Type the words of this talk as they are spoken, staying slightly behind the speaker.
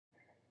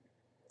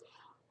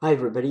Hi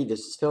everybody,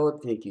 this is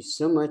Philip. Thank you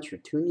so much for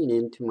tuning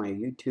in to my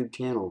YouTube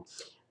channel.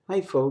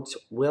 Hi folks,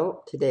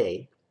 well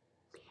today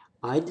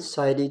I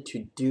decided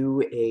to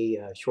do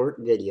a short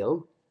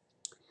video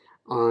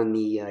on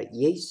the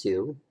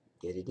Yaesu.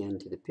 Get it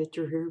into the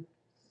picture here.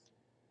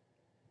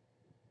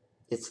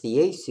 It's the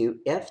Yaesu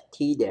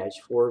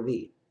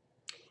FT-4v.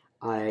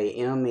 I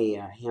am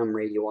a ham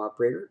radio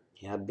operator,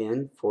 have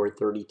been for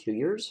 32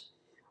 years.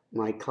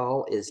 My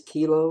call is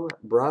Kilo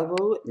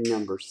Bravo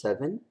number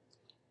 7.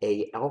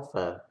 A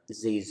Alpha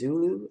Z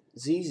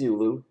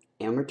Zulu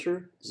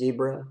amateur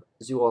zebra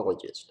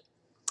zoologist.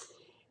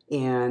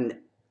 And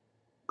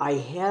I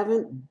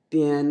haven't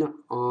been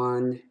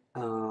on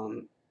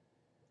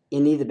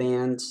any of the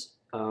bands.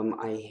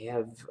 I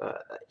have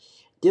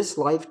this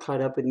life caught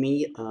up with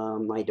me.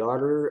 My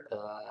daughter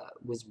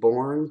was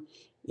born,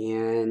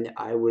 and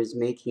I was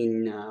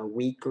making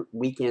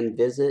weekend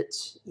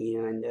visits,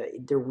 and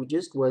there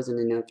just wasn't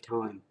enough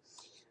time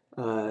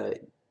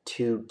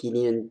to get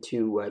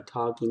into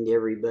talking to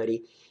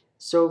everybody.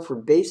 So for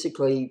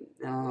basically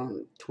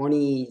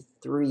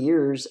 23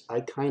 years,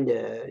 I kind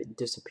of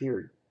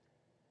disappeared.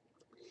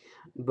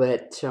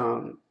 But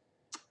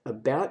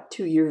about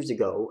 2 years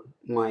ago,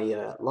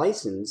 my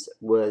license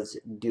was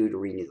due to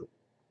renew.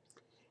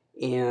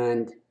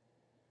 And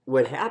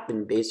what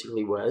happened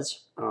basically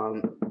was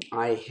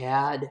I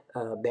had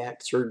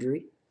back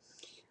surgery,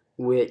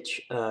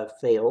 which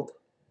failed.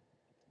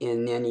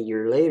 And then a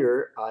year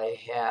later, I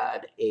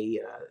had a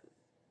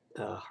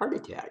heart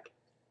attack.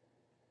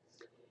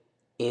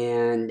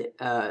 And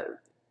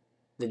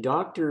the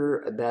doctor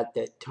about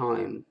that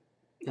time,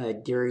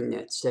 during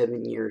that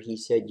 7 year, he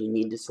said, you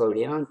need to slow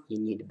down, you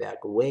need to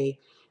back away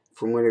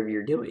from whatever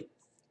you're doing.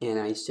 And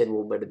I said,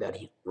 well, what about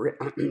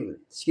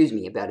excuse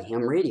me, about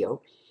ham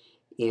radio?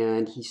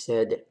 And he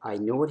said, I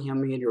know what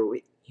ham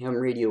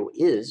radio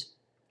is,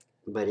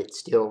 but it's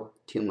still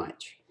too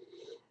much.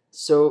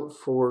 So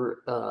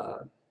for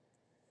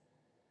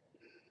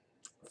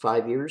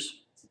 5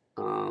 years,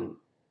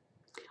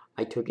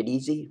 I took it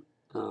easy.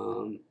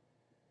 I'm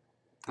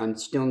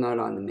still not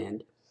on the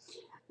mend,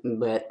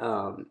 but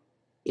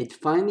it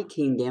finally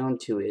came down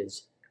to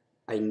is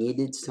I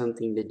needed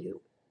something to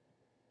do.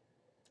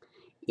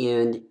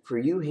 And for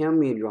you ham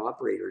radio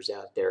operators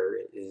out there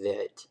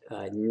that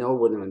know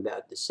what I'm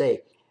about to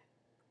say,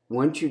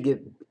 once you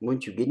get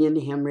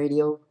into ham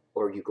radio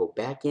or you go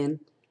back in,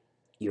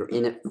 you're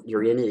in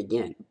it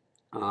again.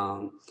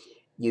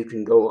 You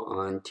can go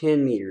on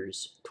 10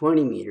 meters,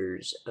 20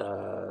 meters,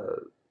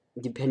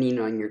 depending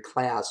on your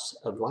class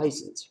of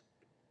license.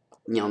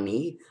 Now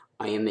me,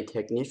 I am a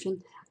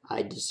technician.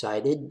 I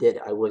decided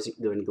that I wasn't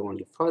going to go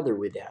any farther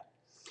with that.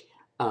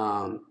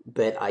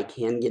 But I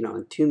can get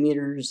on 2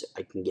 meters.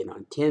 I can get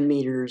on 10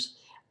 meters.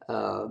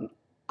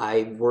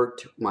 I've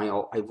worked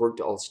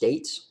all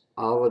states,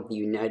 all of the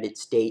United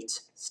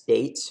States.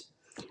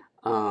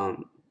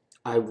 I've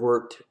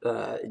worked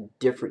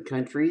different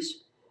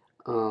countries.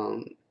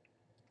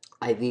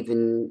 I've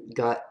even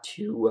got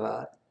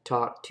to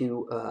talk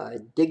to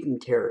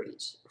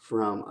dignitaries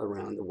from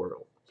around the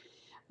world.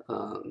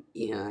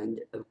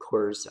 And of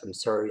course, I'm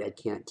sorry I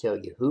can't tell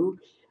you who,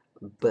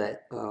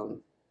 but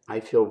I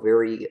feel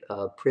very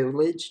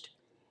privileged,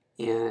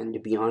 and to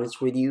be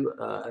honest with you,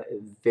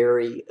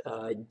 very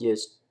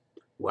just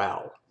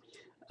wow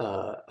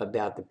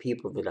about the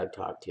people that I've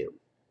talked to.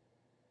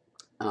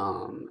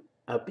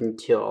 Up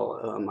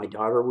until my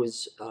daughter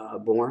was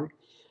born,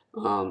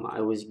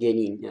 I was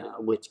getting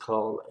what's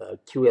called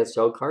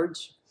QSL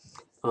cards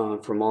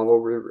from all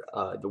over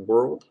the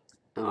world.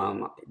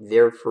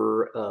 There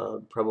for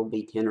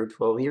probably 10 or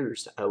 12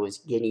 years, I was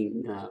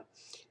getting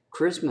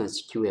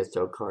Christmas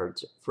QSL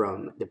cards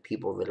from the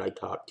people that I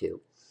talked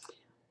to.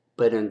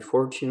 But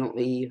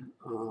unfortunately,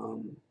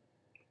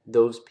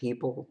 those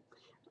people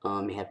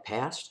have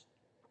passed,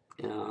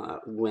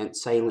 went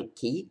silent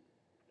key,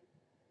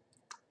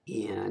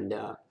 and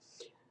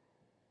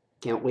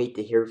can't wait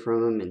to hear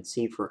from them and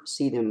see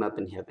them up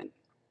in heaven.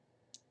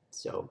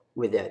 So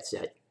with that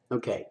said,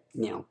 okay,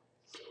 now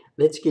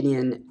let's get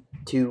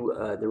into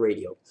the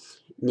radio.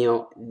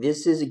 Now,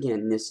 this is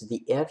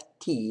the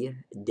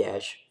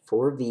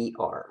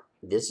FT-4VR.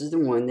 This is the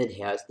one that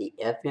has the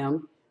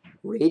FM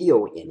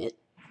radio in it.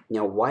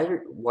 Now, why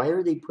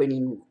are they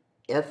putting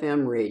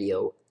FM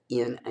radio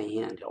in a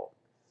handheld?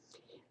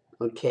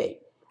 Okay,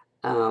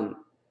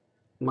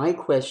 my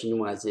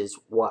question is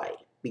why?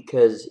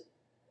 Because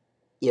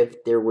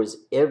if there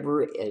was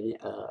ever a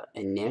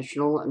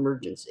national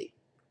emergency,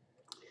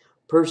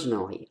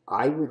 personally,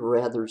 I would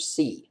rather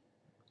see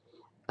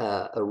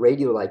a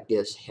radio like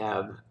this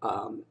have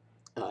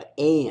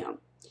AM,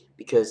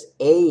 because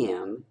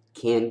AM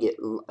can get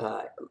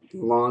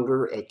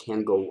longer, it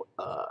can go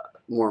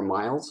more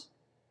miles,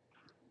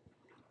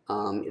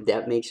 if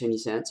that makes any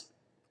sense.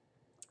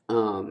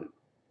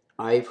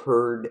 I've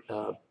heard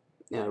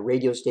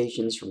radio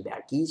stations from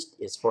back east,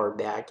 as far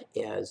back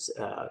as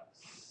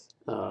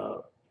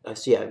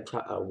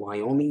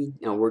Wyoming.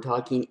 Now we're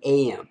talking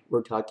AM.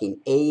 We're talking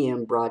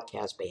AM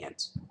broadcast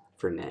bands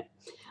for a minute.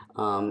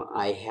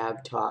 I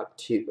have talked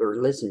to or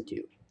listened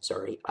to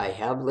sorry, I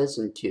have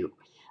listened to,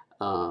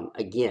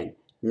 again,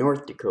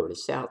 North Dakota,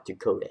 South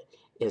Dakota,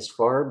 as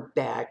far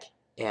back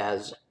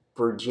as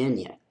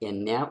Virginia,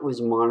 and that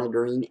was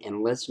monitoring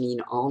and listening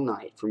all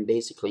night from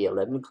basically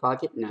 11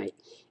 o'clock at night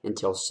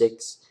until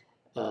 6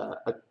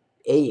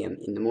 a.m.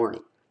 in the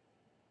morning.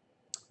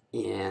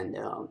 And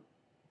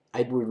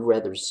I would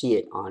rather see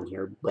it on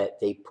here, but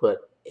they put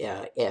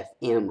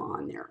FM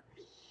on there.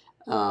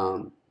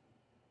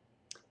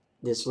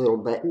 This little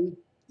button,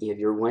 if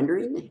you're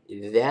wondering,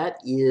 that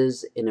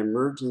is an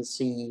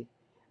emergency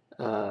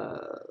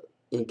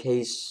in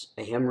case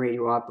a ham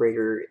radio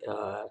operator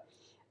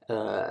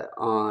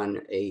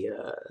on a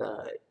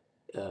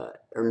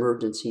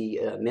emergency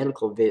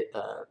medical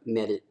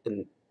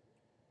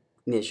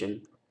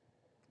mission,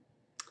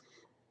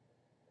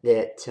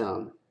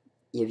 that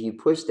if you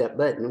push that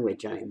button,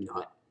 which I am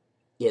not,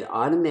 it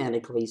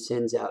automatically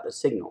sends out a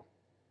signal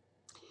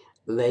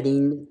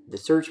letting the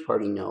search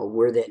party know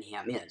where that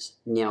ham is.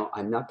 Now,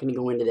 I'm not going to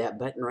go into that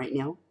button right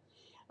now.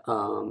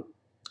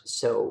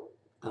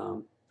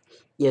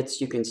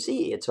 You can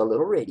see it's a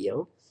little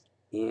radio.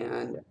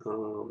 And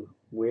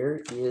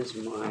where is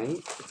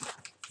my,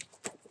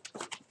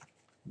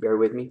 bear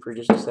with me for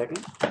just a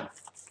second.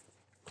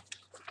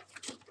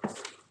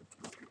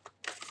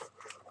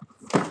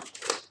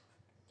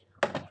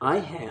 I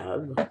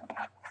have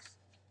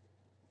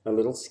a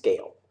little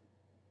scale.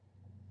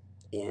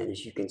 And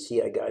as you can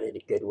see, I got it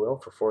at Goodwill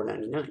for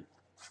 $4.99.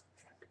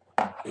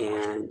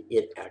 And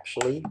it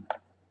actually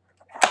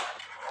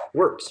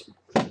works.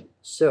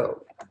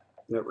 So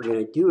what we're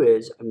going to do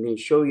is I'm going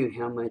to show you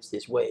how much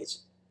this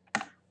weighs.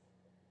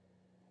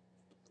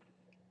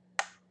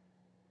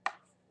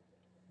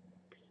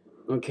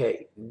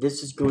 Okay,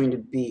 this is going to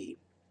be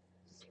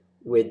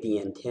with the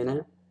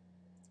antenna,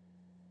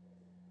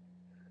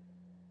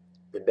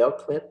 the belt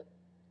clip,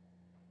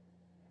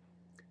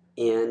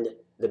 and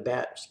the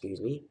battery.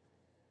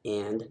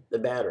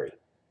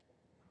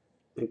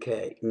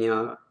 Okay,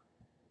 now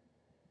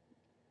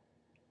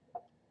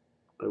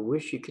I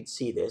wish you could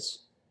see this,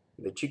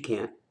 but you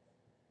can't.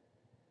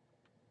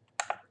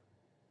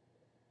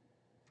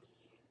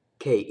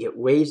 Okay, it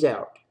weighs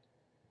out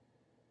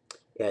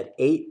at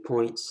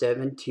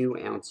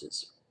 8.72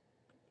 ounces,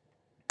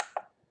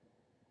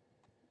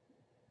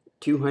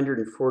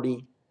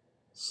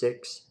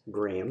 246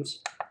 grams,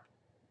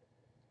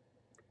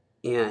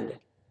 and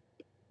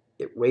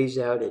it weighs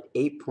out at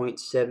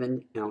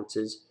 8.7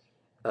 ounces.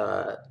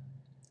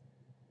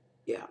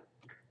 Yeah,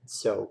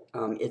 so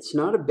it's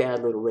not a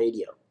bad little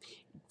radio.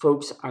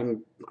 Folks,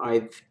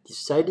 I've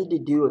decided to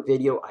do a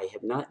video. I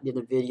have not done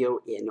a video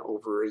in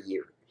over a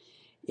year,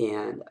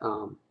 and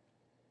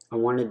I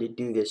wanted to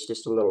do this,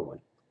 just a little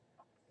one.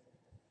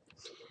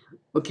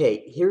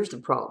 Okay, here's the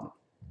problem.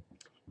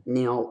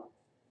 Now,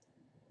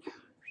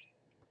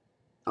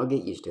 I'll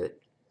get used to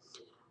it.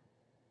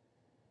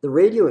 The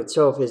radio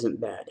itself isn't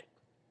bad.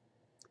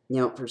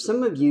 Now, for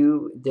some of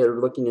you that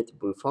are looking at the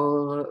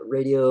Buffalo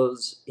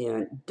radios,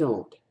 and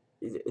don't,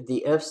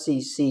 the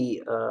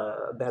FCC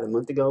about a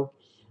month ago,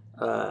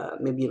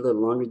 maybe a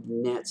little longer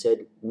than that,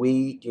 said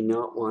we do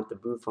not want the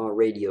Buffalo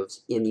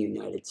radios in the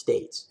United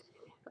States.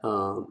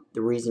 The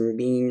reason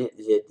being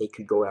that they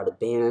could go out of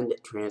band,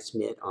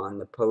 transmit on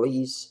the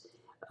police,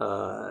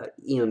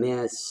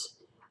 EMS,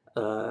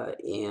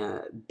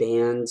 and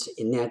bands,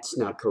 and that's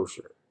not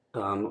kosher.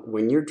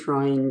 When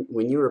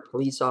you're a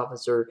police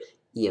officer,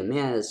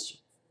 EMS,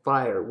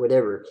 fire,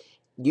 whatever,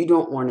 you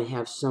don't want to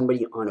have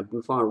somebody on a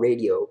Buffalo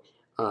radio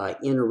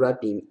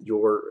interrupting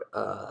your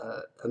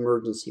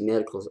emergency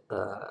medical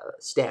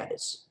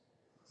status.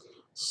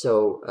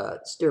 So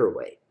steer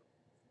away.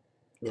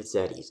 It's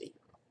that easy.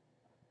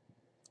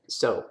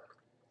 So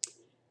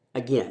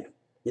again,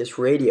 this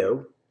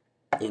radio,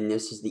 and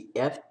this is the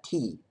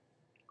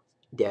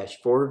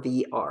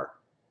FT-4VR.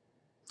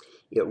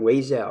 It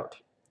weighs out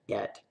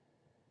at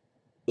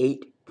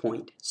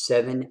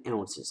 8.7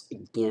 ounces.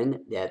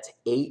 Again, that's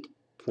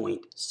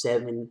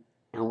 8.7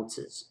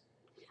 ounces.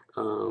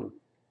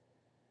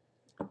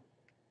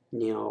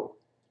 Now,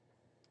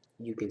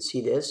 you can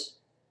see this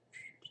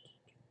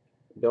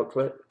belt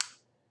clip,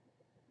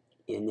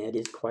 and that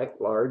is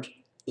quite large,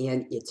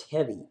 and it's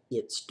heavy,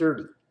 it's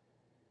sturdy.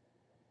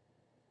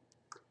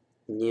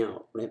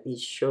 Now, let me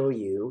show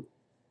you.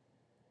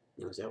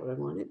 Now, is that what I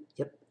wanted?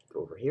 Yep,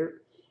 go over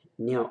here.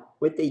 Now,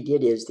 what they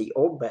did is the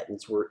old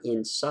buttons were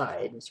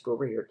inside, let's go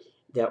over here,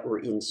 that were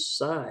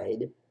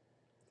inside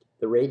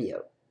the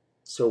radio.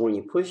 So when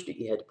you pushed it,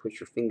 you had to push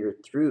your finger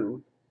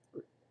through.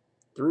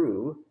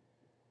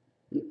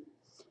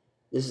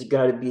 This has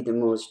got to be the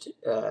most,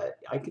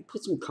 I could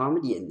put some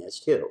comedy in this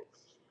too.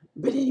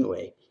 But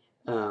anyway,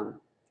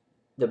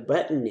 the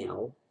button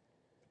now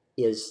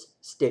is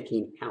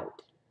sticking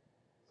out,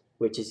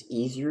 which is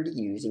easier to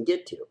use and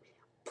get to.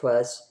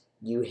 Plus,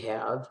 you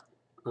have,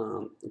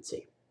 let's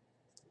see,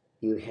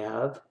 you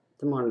have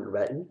the monitor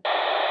button.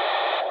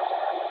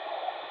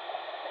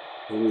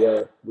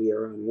 And we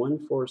are on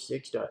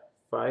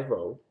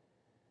 146.50,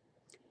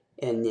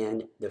 and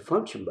then the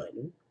function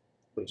button,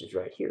 which is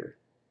right here.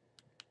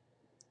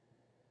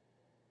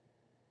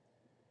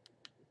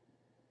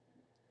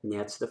 And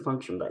that's the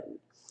function button.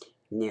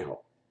 Now,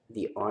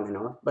 the on and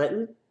off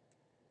button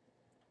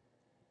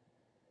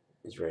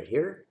is right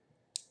here.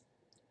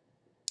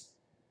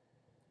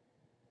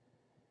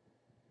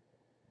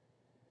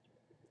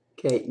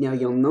 Okay, now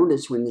you'll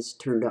notice when this is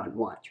turned on,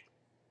 watch.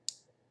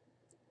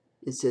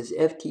 It says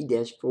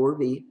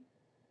FT-4v,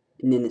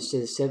 and then it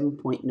says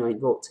 7.9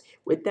 volts.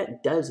 What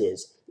that does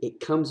is, it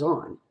comes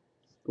on.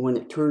 When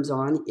it turns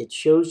on, it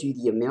shows you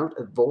the amount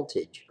of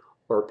voltage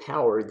or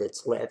power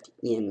that's left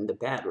in the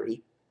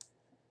battery,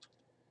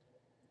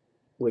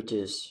 which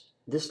is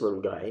this little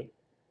guy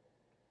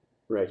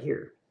right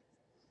here.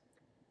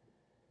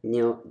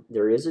 Now,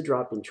 there is a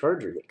drop-in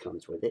charger that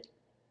comes with it,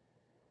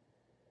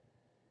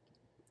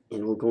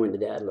 and we'll go into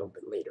that a little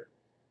bit later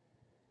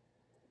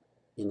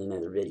in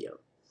another video.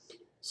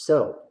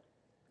 So,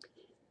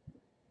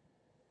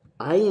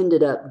 I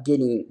ended up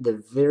getting the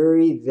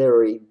very,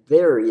 very,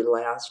 very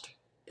last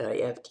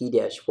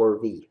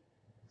FT-4v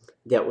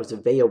that was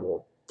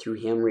available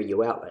through ham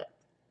radio outlet.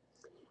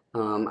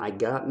 I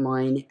got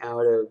mine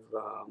out of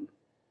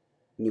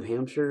New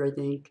Hampshire, I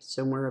think,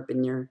 somewhere up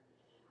in there.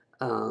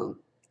 Ham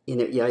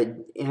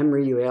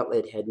radio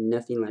outlet had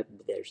nothing left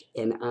of theirs,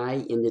 and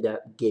I ended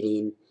up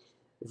getting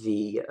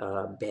the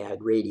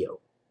bad radio.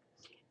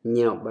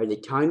 Now, by the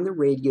time the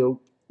radio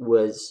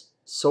was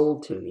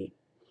sold to me,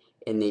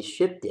 and they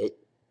shipped it,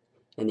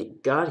 and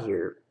it got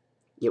here,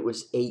 it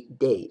was 8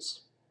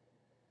 days.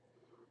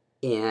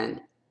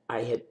 And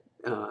I had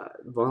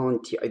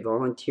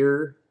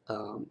volunteer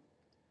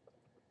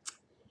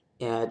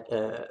at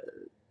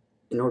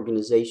an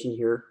organization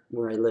here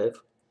where I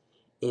live,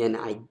 and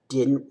I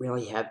didn't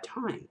really have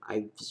time.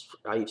 I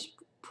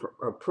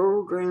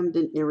programmed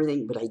it and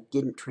everything, but I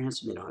didn't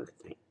transmit on the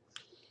thing.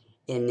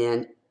 And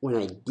then when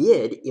I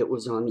did, it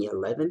was on the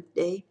 11th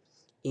day,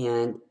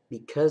 and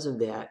because of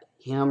that,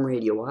 ham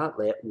radio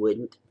outlet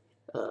wouldn't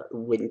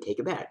take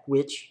it back,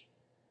 which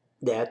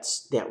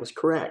that was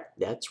correct.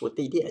 That's what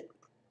they did.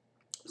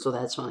 So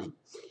that's fine.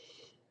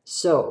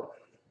 So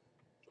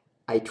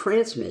I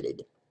tried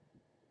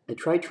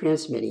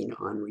transmitting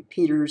on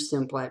repeaters,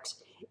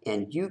 simplex,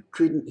 and you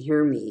couldn't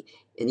hear me.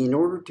 And in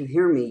order to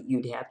hear me,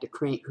 you'd have to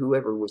crank,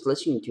 whoever was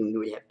listening to me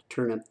would have to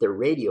turn up their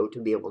radio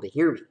to be able to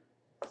hear me.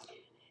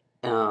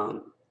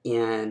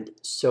 And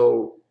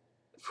so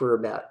for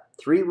about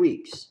 3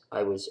 weeks,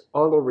 I was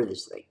all over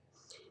this thing.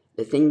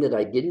 The thing that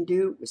I didn't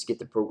do was get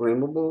the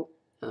programmable,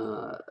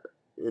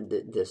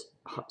 this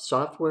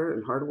software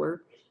and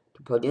hardware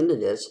to plug into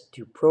this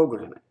to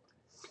program it.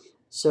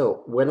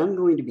 So what I'm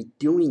going to be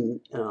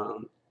doing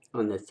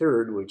on the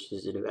 3rd, which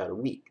is in about a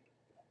week,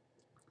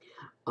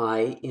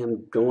 I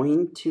am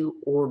going to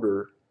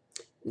order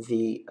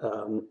the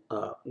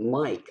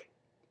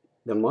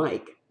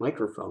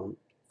microphone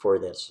for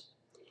this,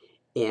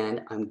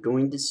 and I'm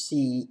going to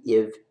see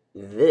if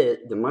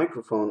the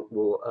microphone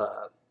will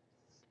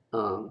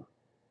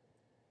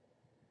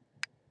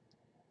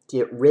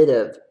get rid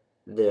of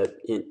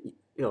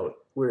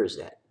where is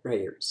that? Right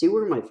here. See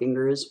where my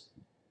finger is?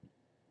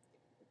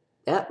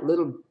 That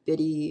little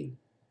bitty,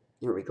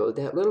 there we go,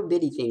 that little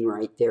bitty thing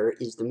right there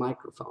is the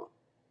microphone.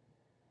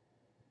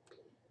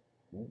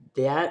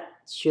 That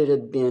should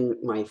have been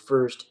my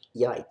first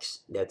yikes.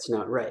 That's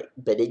not right,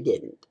 but it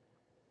didn't.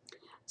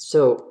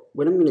 So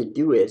what I'm going to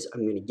do is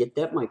I'm going to get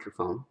that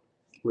microphone,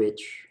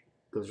 which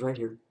goes right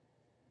here,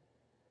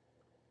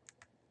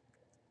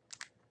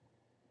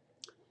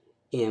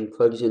 and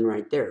plugs in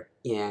right there.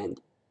 And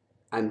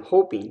I'm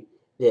hoping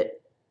that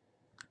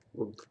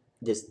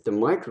the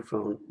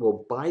microphone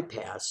will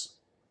bypass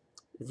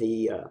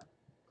the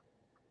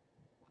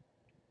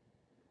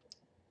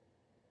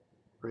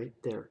right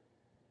there.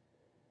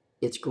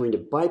 It's going to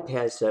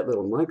bypass that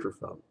little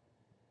microphone.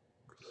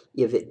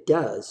 If it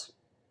does,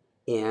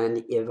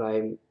 and if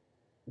I've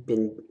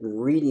been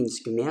reading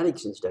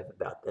schematics and stuff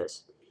about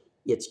this,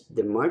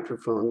 the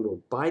microphone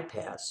will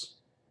bypass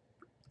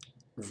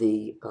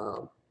the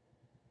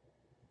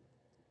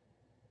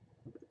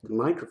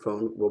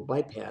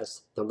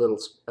little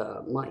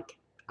mic,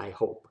 I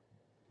hope.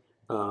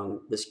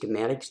 The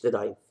schematics that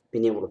I've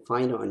been able to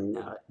find on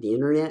the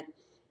internet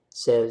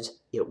says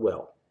it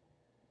will.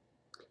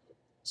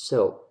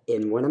 So,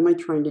 and what am I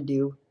trying to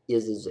do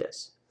is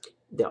this.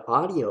 The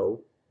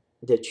audio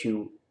that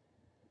you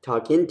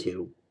talk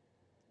into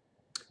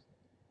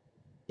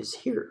is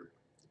here.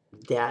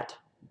 That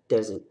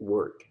doesn't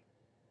work,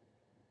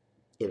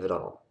 if at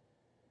all.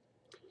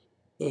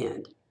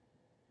 And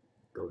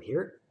go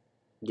here,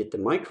 get the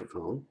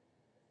microphone,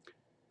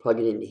 plug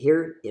it into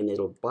here, and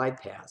it'll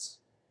bypass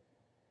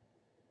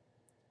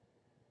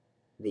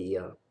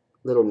the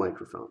little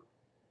microphone.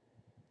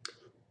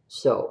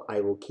 So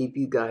I will keep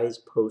you guys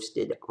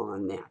posted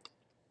on that.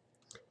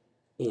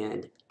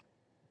 And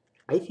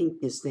I think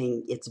this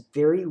thing, it's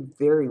very,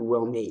 very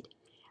well made.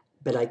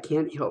 But I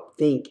can't help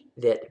think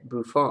that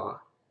Buffon,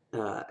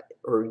 or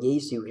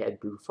Yaesu had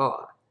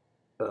Buffon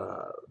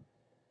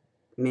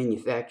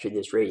manufacture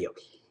this radio.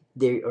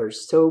 They are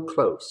so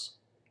close.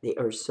 They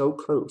are so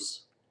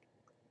close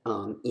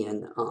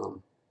in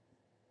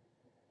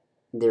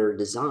their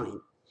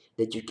design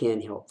that you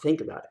can't help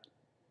think about it.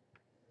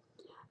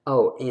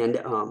 Oh, and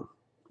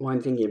while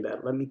I'm thinking about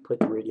it, let me put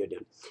the radio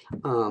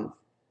down.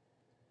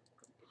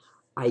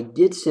 I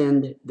did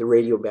send the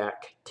radio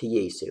back to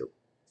Yaesu.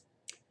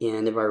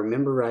 And if I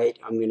remember right,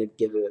 I'm going to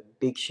give a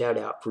big shout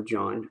out for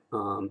John.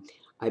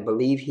 I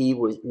believe he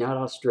was not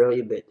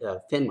Australia, but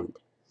Finland.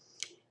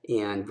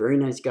 And very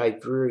nice guy,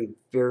 very,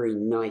 very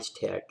nice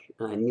tech.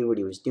 Knew what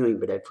he was doing,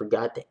 but I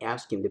forgot to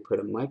ask him to put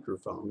a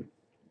microphone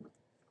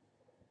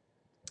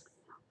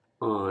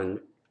on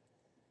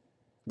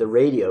the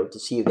radio to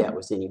see if that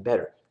was any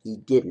better. He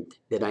didn't,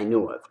 that I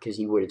know of, because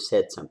he would have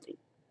said something.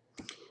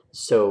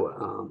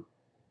 So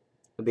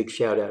a big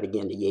shout out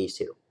again to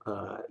Yaesu,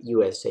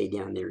 USA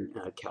down there in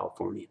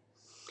California.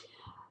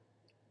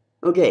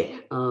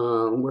 Okay,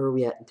 where are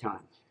we at in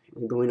time?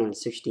 I'm going on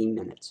 16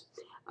 minutes.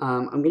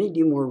 I'm going to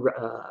do more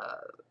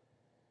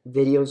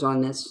videos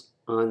on this,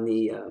 on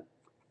the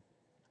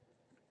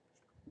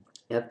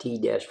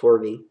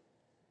FT-4v,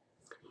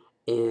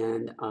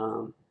 and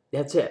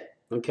that's it.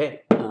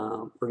 Okay,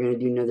 we're going to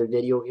do another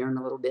video here in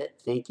a little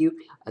bit. Thank you.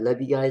 I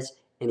love you guys.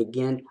 And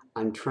again,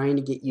 I'm trying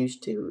to get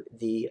used to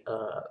the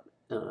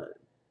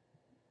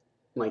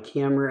my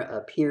camera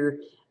up here,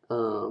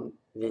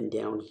 then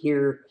down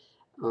here.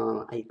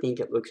 I think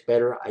it looks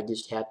better. I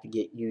just have to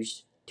get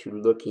used to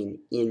looking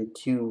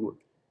into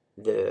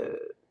the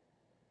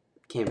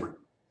camera.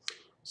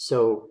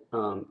 So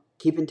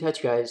keep in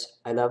touch, guys.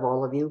 I love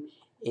all of you,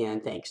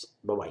 and thanks.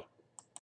 Bye-bye.